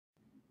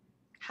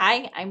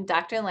Hi, I'm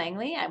Dr.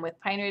 Langley. I'm with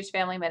Pine Ridge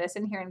Family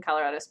Medicine here in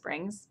Colorado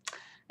Springs.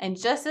 And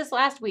just this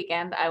last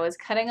weekend, I was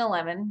cutting a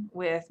lemon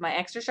with my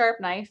extra sharp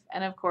knife,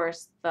 and of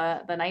course,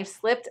 the knife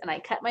slipped and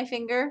I cut my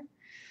finger.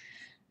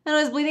 And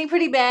I was bleeding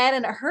pretty bad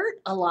and it hurt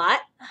a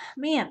lot.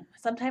 Man,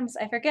 sometimes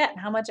I forget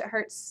how much it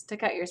hurts to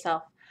cut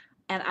yourself.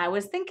 And I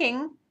was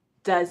thinking,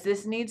 does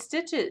this need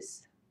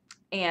stitches?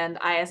 And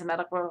I, as a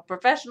medical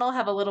professional,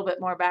 have a little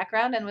bit more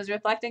background and was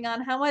reflecting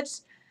on how much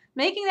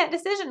making that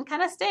decision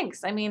kind of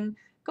stinks. I mean,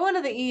 going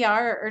to the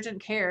ER or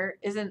urgent care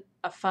isn't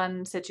a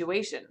fun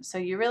situation. So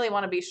you really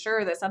want to be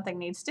sure that something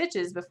needs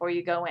stitches before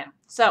you go in.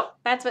 So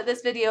that's what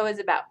this video is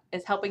about,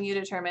 is helping you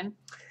determine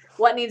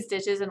what needs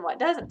stitches and what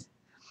doesn't.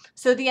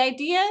 So the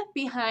idea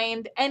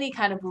behind any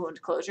kind of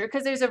wound closure,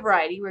 because there's a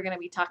variety, we're going to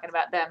be talking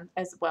about them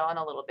as well in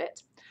a little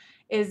bit,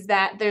 is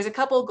that there's a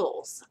couple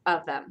goals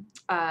of them.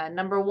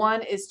 Number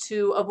one is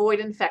to avoid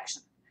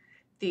infection.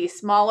 The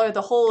smaller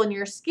the hole in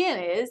your skin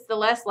is, the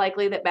less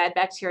likely that bad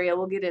bacteria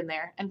will get in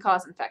there and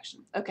cause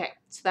infection. Okay,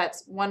 so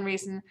that's one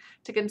reason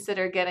to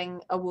consider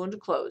getting a wound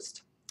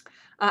closed.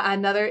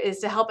 Another is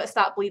to help it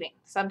stop bleeding.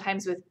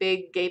 Sometimes with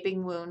big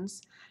gaping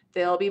wounds,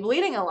 they'll be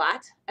bleeding a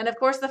lot. And of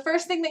course, the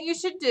first thing that you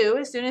should do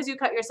as soon as you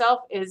cut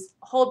yourself is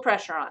hold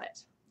pressure on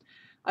it.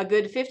 A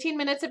good 15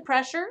 minutes of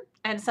pressure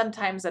and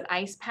sometimes an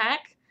ice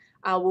pack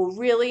will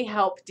really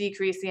help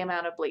decrease the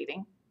amount of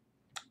bleeding.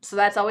 So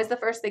that's always the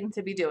first thing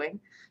to be doing.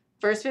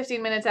 First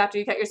 15 minutes after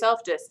you cut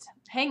yourself, just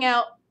hang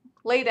out,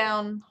 lay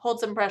down, hold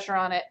some pressure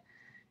on it.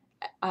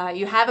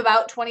 You have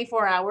about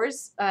 24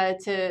 hours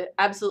to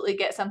absolutely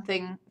get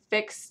something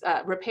fixed,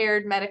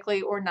 repaired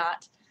medically or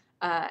not.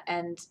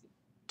 And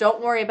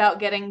don't worry about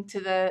getting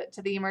to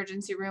the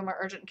emergency room or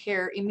urgent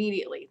care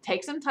immediately.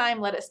 Take some time,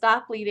 let it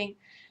stop bleeding,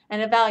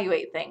 and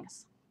evaluate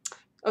things.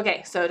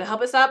 Okay, so to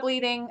help it stop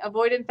bleeding,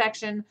 avoid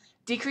infection,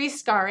 decrease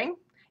scarring.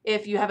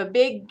 If you have a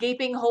big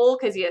gaping hole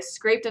because you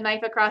scraped a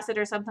knife across it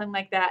or something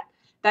like that,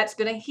 that's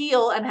going to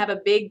heal and have a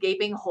big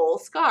gaping hole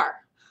scar.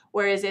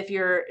 Whereas if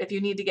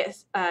you need to get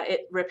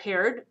it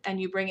repaired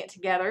and you bring it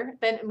together,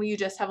 then you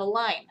just have a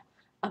line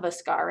of a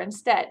scar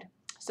instead.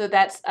 So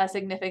that's a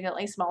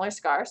significantly smaller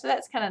scar, so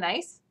that's kind of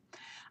nice.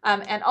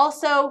 And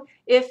also,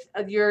 if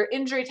your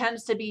injury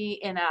tends to be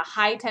in a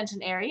high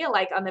tension area,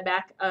 like on the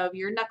back of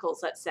your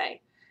knuckles, let's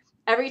say,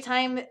 every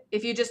time,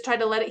 if you just try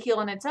to let it heal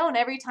on its own,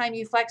 every time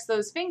you flex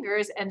those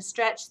fingers and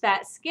stretch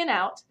that skin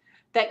out,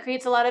 that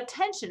creates a lot of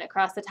tension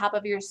across the top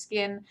of your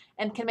skin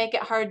and can make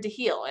it hard to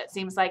heal. It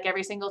seems like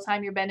every single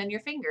time you're bending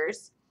your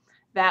fingers,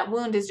 that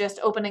wound is just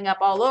opening up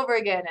all over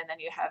again, and then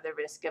you have the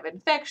risk of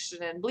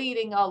infection and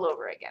bleeding all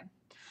over again.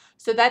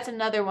 So that's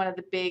another one of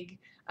the big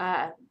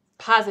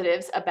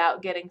positives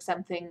about getting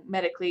something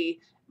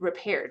medically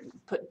repaired,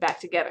 put back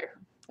together,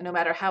 no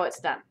matter how it's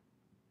done.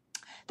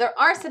 There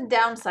are some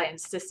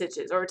downsides to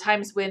stitches, or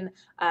times when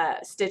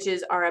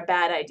stitches are a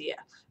bad idea.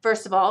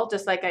 First of all,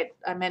 just like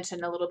I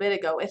mentioned a little bit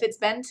ago, if it's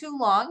been too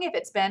long, if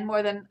it's been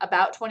more than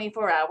about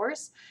 24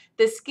 hours,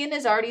 the skin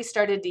has already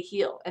started to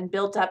heal and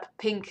built up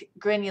pink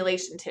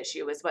granulation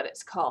tissue is what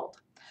it's called.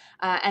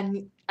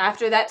 And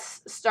after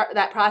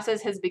that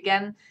process has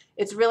begun,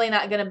 it's really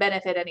not going to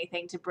benefit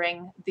anything to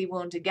bring the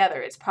wound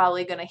together. It's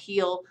probably going to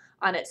heal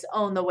on its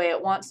own the way it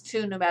wants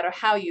to, no matter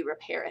how you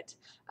repair it.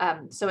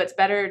 So it's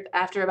better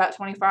after about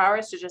 24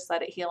 hours to just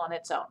let it heal on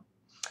its own.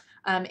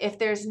 If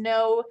there's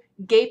no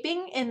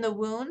gaping in the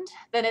wound,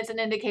 then it's an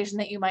indication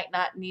that you might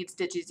not need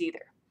stitches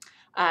either.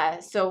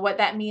 So what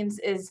that means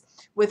is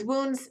with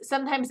wounds,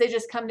 sometimes they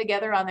just come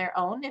together on their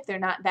own if they're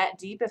not that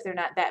deep, if they're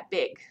not that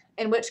big,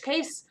 in which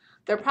case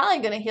they're probably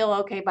going to heal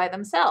okay by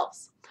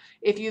themselves.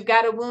 If you've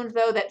got a wound,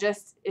 though, that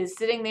just is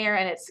sitting there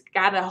and it's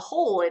got a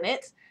hole in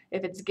it,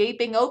 if it's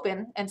gaping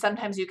open, and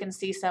sometimes you can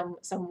see some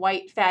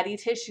white fatty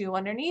tissue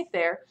underneath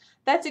there,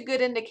 that's a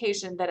good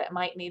indication that it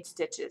might need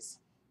stitches.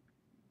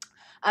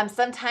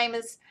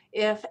 Sometimes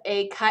if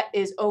a cut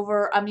is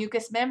over a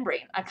mucous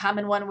membrane, a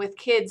common one with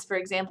kids, for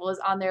example, is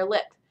on their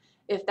lip.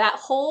 If that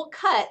whole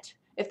cut,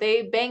 if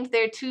they banged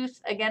their tooth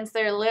against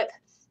their lip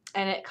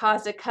and it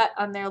caused a cut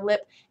on their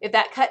lip, if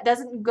that cut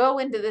doesn't go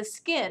into the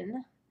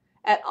skin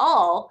at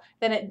all,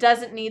 then it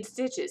doesn't need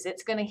stitches.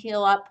 It's going to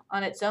heal up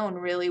on its own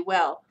really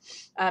well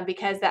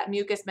because that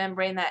mucous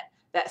membrane,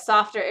 that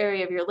softer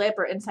area of your lip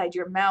or inside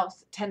your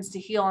mouth tends to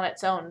heal on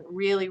its own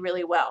really,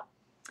 really well.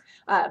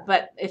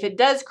 But if it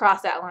does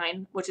cross that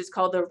line, which is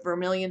called the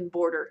vermilion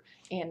border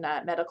in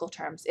medical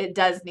terms, it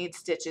does need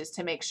stitches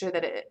to make sure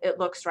that it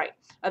looks right.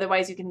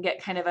 Otherwise, you can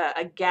get kind of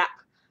a gap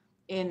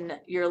in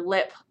your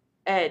lip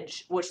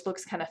edge, which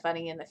looks kind of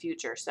funny in the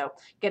future. So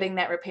getting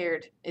that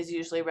repaired is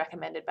usually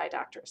recommended by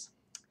doctors.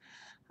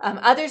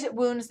 Other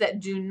wounds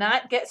that do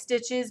not get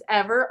stitches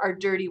ever are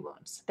dirty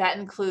wounds. That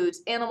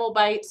includes animal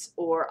bites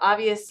or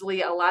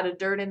obviously a lot of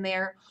dirt in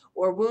there,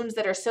 or wounds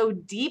that are so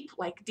deep,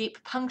 like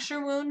deep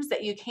puncture wounds,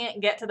 that you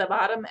can't get to the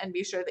bottom and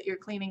be sure that you're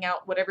cleaning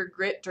out whatever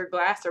grit or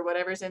glass or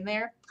whatever's in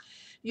there.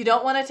 You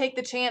don't want to take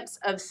the chance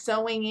of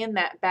sewing in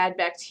that bad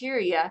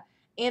bacteria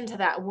into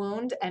that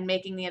wound and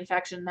making the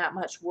infection that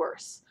much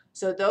worse.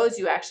 So those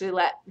you actually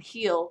let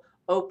heal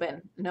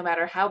open, no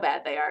matter how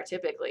bad they are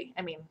typically.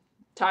 I mean,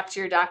 talk to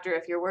your doctor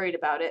if you're worried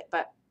about it,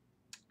 but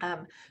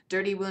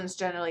dirty wounds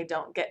generally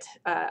don't get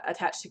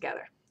attached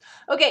together.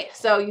 Okay,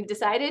 so you've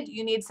decided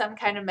you need some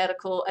kind of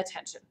medical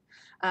attention.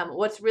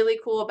 What's really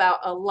cool about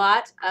a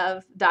lot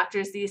of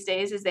doctors these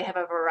days is they have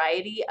a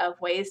variety of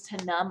ways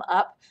to numb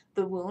up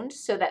the wound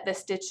so that the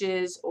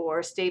stitches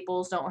or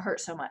staples don't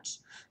hurt so much.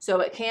 So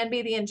it can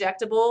be the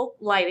injectable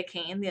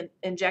lidocaine, the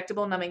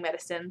injectable numbing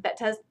medicine that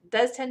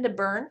does tend to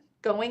burn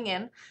going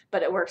in,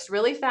 but it works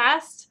really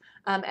fast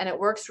and it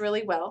works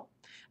really well.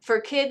 For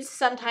kids,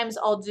 sometimes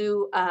I'll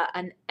do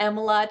an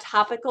EMLA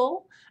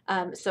topical,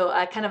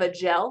 so kind of a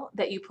gel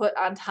that you put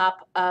on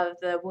top of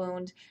the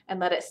wound and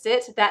let it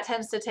sit. That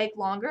tends to take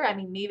longer. I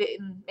mean,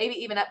 maybe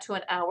even up to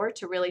an hour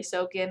to really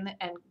soak in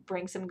and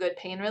bring some good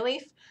pain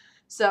relief.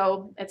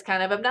 So it's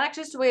kind of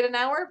obnoxious to wait an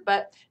hour,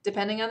 but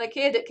depending on the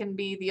kid, it can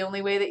be the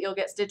only way that you'll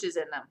get stitches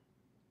in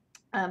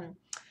them.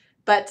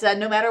 But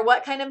no matter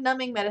what kind of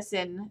numbing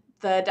medicine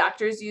the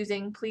doctor's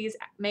using, please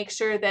make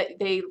sure that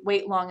they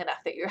wait long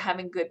enough, that you're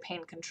having good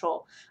pain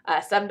control.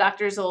 Some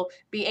doctors will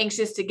be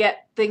anxious to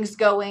get things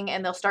going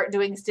and they'll start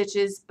doing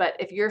stitches, but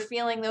if you're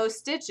feeling those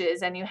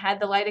stitches and you had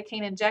the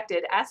lidocaine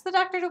injected, ask the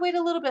doctor to wait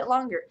a little bit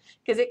longer,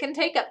 because it can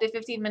take up to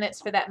 15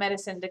 minutes for that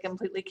medicine to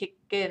completely kick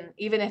in,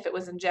 even if it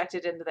was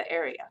injected into the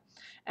area.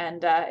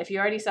 And if you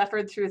already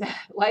suffered through that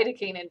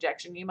lidocaine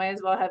injection, you might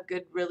as well have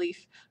good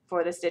relief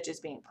for the stitches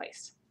being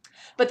placed.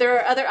 But there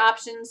are other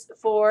options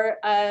for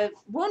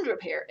wound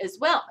repair as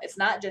well. It's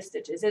not just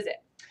stitches, is it?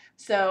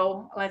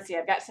 So let's see,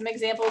 I've got some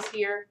examples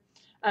here.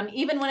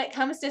 Even when it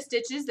comes to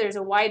stitches, there's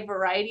a wide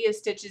variety of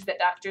stitches that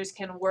doctors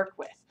can work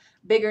with.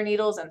 Bigger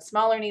needles and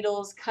smaller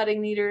needles,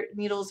 cutting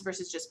needles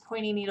versus just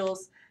pointy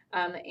needles,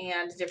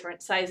 and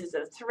different sizes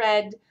of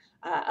thread,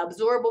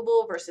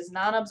 absorbable versus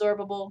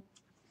non-absorbable.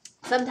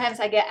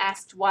 Sometimes I get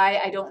asked why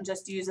I don't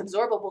just use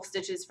absorbable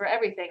stitches for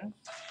everything.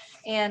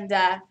 And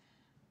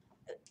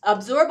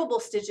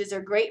absorbable stitches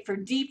are great for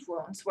deep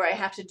wounds where I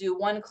have to do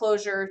one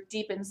closure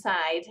deep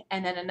inside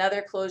and then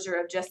another closure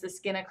of just the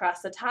skin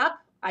across the top.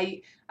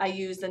 I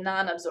use the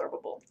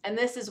non-absorbable. And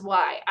this is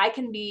why I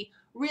can be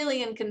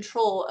really in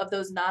control of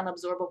those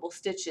non-absorbable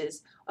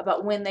stitches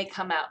about when they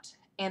come out.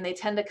 And they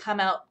tend to come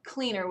out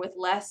cleaner with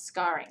less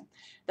scarring.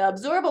 The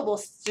absorbable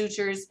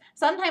sutures,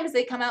 sometimes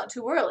they come out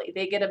too early.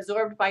 They get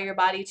absorbed by your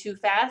body too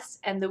fast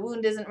and the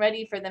wound isn't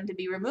ready for them to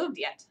be removed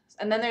yet.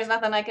 And then there's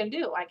nothing I can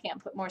do. I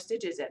can't put more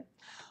stitches in.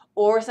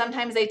 Or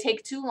sometimes they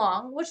take too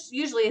long, which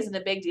usually isn't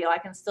a big deal. I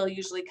can still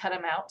usually cut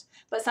them out.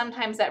 But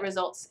sometimes that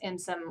results in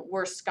some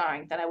worse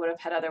scarring than I would have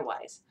had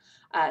otherwise.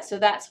 So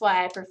that's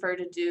why I prefer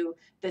to do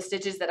the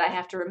stitches that I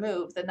have to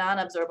remove, the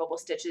non-absorbable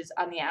stitches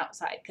on the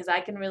outside, because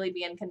I can really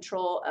be in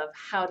control of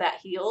how that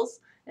heals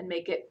and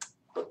make it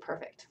look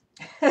perfect.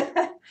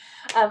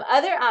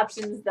 Other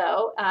options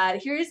though,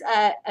 here's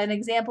an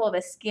example of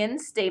a skin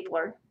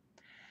stapler.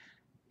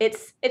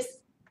 It's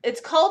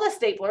called a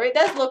stapler. It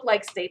does look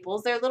like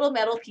staples. They're little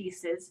metal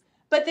pieces,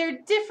 but they're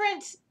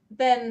different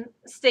than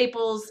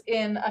staples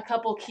in a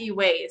couple key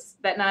ways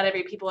that not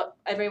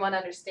everyone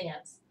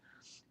understands.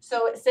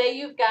 So say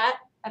you've got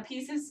a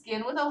piece of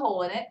skin with a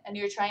hole in it and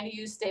you're trying to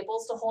use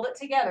staples to hold it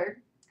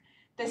together.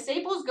 The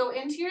staples go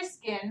into your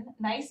skin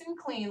nice and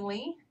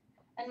cleanly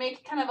and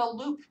make kind of a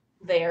loop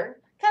there,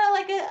 kind of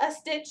like a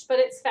stitch, but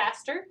it's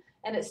faster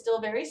and it's still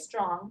very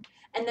strong.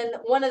 And then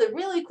one of the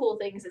really cool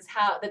things is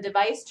how the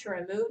device to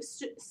remove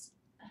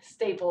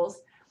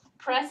staples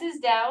presses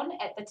down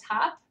at the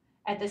top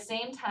at the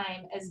same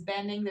time as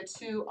bending the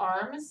two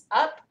arms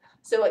up,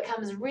 so it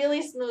comes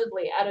really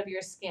smoothly out of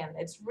your skin.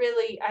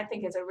 I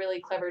think it's a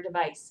really clever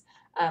device.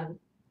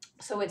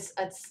 So it's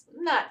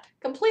not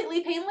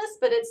completely painless,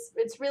 but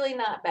it's really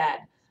not bad.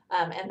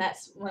 And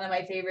that's one of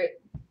my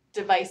favorite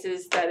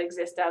devices that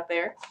exist out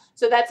there.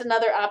 So that's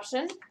another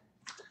option.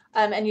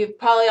 And you've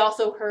probably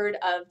also heard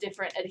of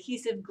different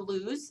adhesive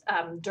glues,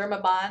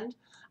 Dermabond.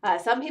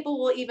 Some people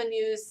will even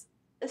use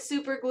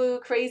super glue,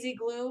 crazy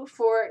glue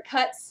for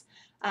cuts.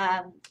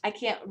 I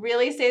can't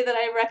really say that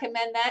I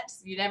recommend that.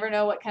 You never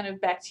know what kind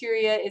of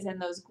bacteria is in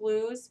those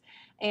glues.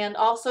 And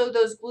also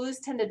those glues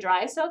tend to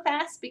dry so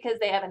fast because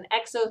they have an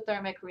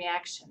exothermic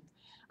reaction,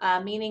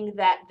 meaning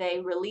that they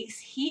release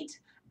heat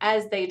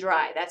as they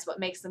dry. That's what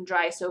makes them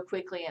dry so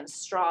quickly and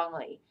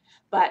strongly.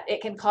 But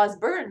it can cause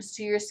burns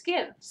to your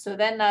skin. So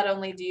then not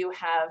only do you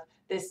have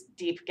this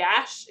deep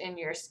gash in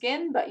your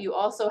skin, but you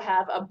also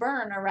have a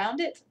burn around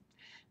it.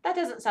 That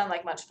doesn't sound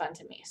like much fun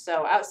to me.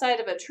 So outside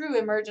of a true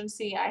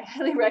emergency, I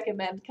highly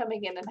recommend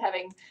coming in and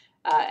having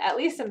at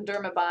least some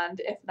Dermabond,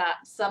 if not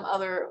some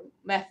other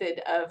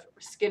method of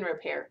skin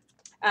repair.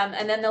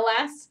 And then the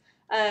last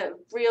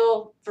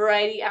real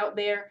variety out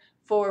there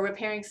for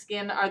repairing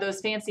skin are those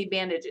fancy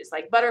bandages,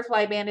 like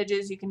butterfly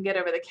bandages you can get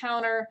over the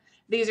counter.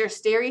 These are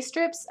steri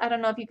strips. I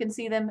don't know if you can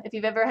see them. If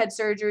you've ever had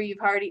surgery, you've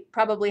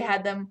probably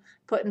had them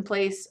put in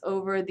place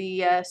over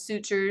the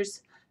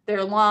sutures.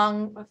 They're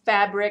long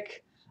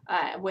fabric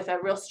with a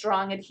real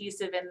strong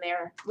adhesive in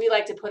there. We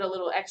like to put a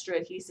little extra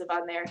adhesive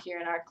on there here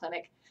in our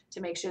clinic to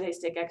make sure they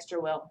stick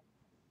extra well.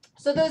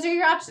 So those are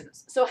your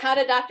options. So how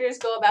do doctors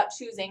go about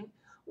choosing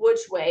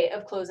which way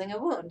of closing a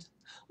wound?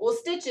 Well,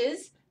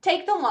 stitches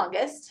take the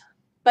longest,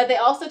 but they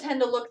also tend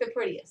to look the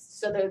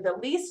prettiest. So they're the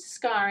least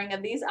scarring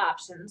of these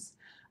options.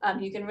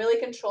 You can really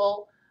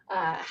control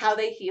how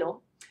they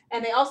heal.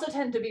 And they also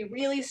tend to be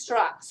really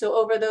strong. So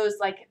over those,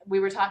 like we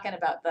were talking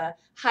about, the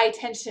high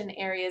tension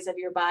areas of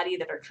your body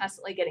that are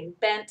constantly getting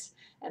bent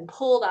and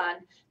pulled on,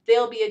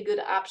 they'll be a good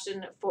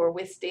option for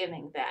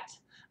withstanding that.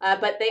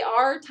 But they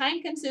are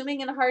time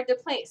consuming and hard to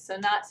place. So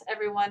not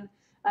everyone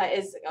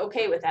is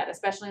okay with that,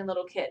 especially in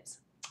little kids.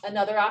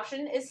 Another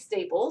option is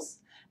staples.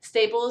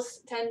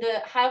 Staples tend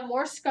to have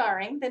more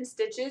scarring than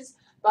stitches,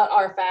 but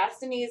are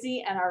fast and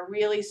easy and are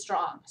really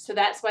strong. So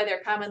that's why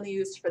they're commonly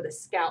used for the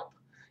scalp.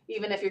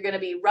 Even if you're going to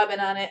be rubbing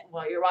on it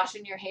while you're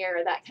washing your hair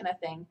or that kind of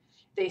thing,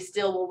 they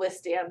still will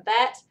withstand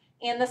that.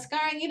 And the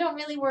scarring, you don't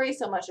really worry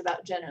so much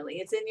about generally.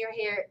 It's in your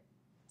hair,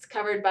 it's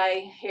covered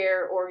by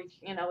hair, or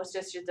it's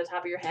just at the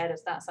top of your head.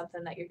 It's not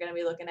something that you're going to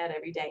be looking at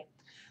every day.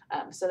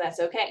 So that's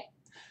okay.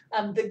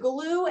 The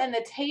glue and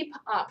the tape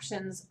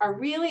options are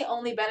really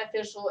only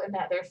beneficial in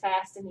that they're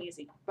fast and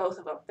easy, both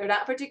of them. They're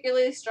not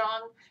particularly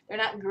strong. They're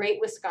not great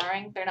with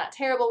scarring. They're not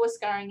terrible with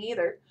scarring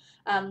either.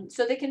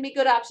 So they can be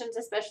good options,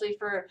 especially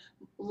for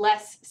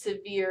less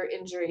severe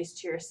injuries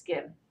to your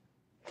skin.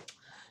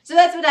 So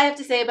that's what I have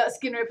to say about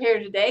skin repair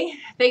today.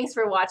 Thanks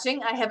for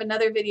watching. I have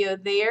another video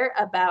there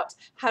about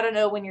how to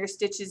know when your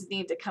stitches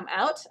need to come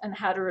out and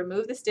how to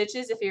remove the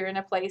stitches if you're in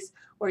a place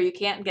where you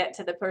can't get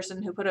to the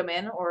person who put them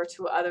in or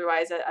to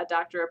otherwise a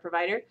doctor or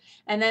provider.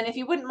 And then if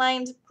you wouldn't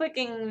mind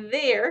clicking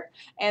there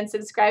and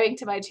subscribing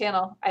to my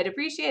channel, I'd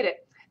appreciate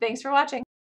it. Thanks for watching.